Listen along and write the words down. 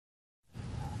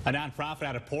A nonprofit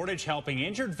out of Portage helping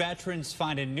injured veterans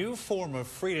find a new form of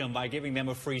freedom by giving them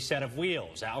a free set of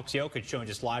wheels. Alex Yoke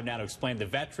joins us live now to explain the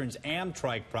Veterans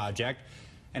AmTrike project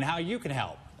and how you can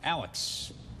help.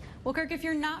 Alex. Well, Kirk, if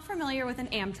you're not familiar with an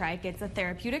AmTrike, it's a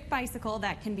therapeutic bicycle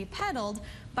that can be pedaled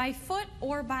by foot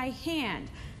or by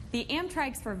hand. The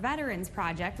AmTrykes for Veterans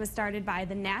project was started by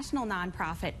the national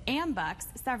nonprofit AMBUCS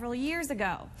several years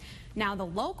ago. Now the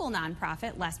local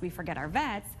nonprofit, Lest We Forget Our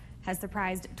Vets, has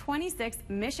surprised 26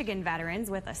 Michigan veterans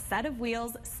with a set of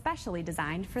wheels specially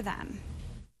designed for them.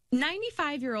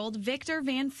 95-year-old Victor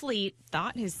Van Fleet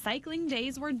thought his cycling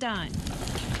days were done.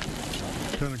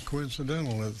 Kind of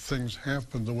coincidental that things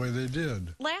happened the way they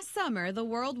did. Last summer, the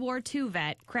World War II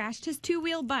vet crashed his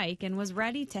two-wheel bike and was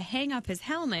ready to hang up his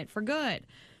helmet for good.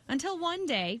 Until one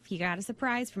day, he got a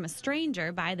surprise from a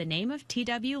stranger by the name of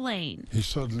T.W. Lane. He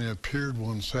suddenly appeared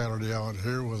one Saturday out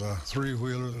here with a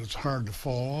three-wheeler that's hard to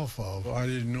fall off of. I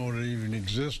didn't know it even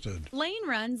existed. Lane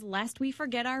runs Lest We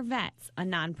Forget Our Vets, a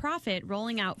nonprofit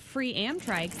rolling out free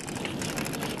AmTrykes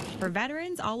for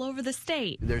veterans all over the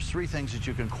state. There's three things that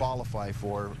you can qualify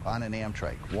for on an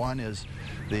AmTrike. One is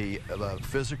the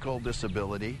physical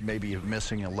disability. Maybe you're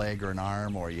missing a leg or an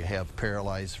arm, or you have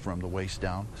paralyzed from the waist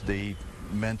down. The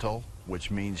mental, which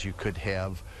means you could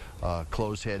have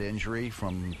closed head injury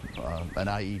from an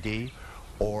IED,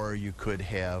 or you could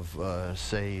have,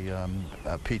 say,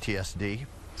 PTSD.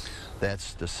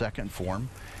 That's the second form.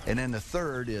 And then the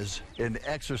third is an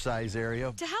exercise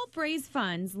area. To help raise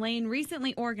funds, Lane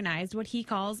recently organized what he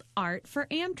calls Art for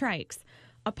AmTrykes,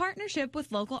 a partnership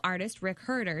with local artist Rick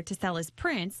Herter to sell his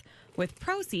prints, with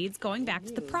proceeds going back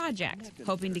to the project,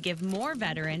 hoping to give more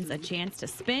veterans a chance to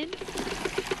spin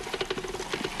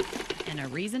and a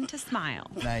reason to smile.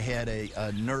 And I had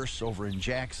a nurse over in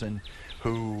Jackson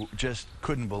who just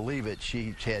couldn't believe it.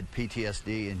 She had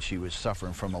PTSD and she was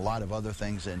suffering from a lot of other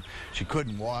things, and she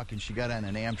couldn't walk, and she got on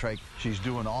an AmTrike. She's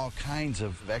doing all kinds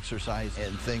of exercise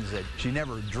and things that she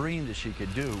never dreamed that she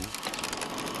could do.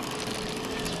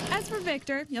 As for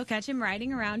Victor, you'll catch him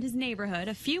riding around his neighborhood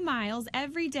a few miles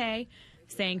every day,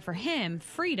 saying for him,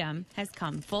 freedom has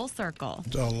come full circle.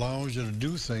 It allows you to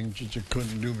do things that you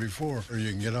couldn't do before. Or you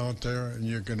can get out there and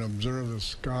you can observe the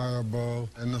sky above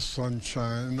and the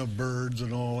sunshine and the birds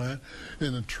and all that,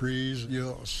 and the trees.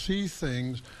 You'll see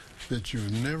things that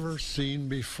you've never seen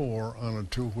before on a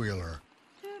two-wheeler.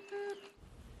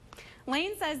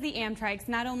 Lane says the AmTrykes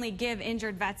not only give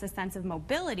injured vets a sense of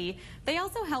mobility, they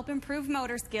also help improve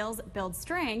motor skills, build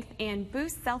strength, and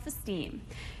boost self-esteem.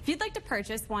 If you'd like to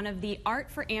purchase one of the Art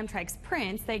for AmTrykes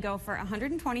prints, they go for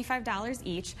 $125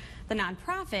 each. The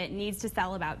nonprofit needs to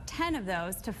sell about 10 of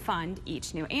those to fund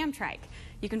each new AmTrike.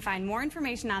 You can find more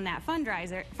information on that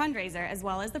fundraiser as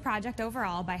well as the project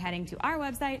overall by heading to our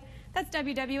website. That's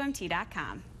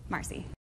WWMT.com. Marcy.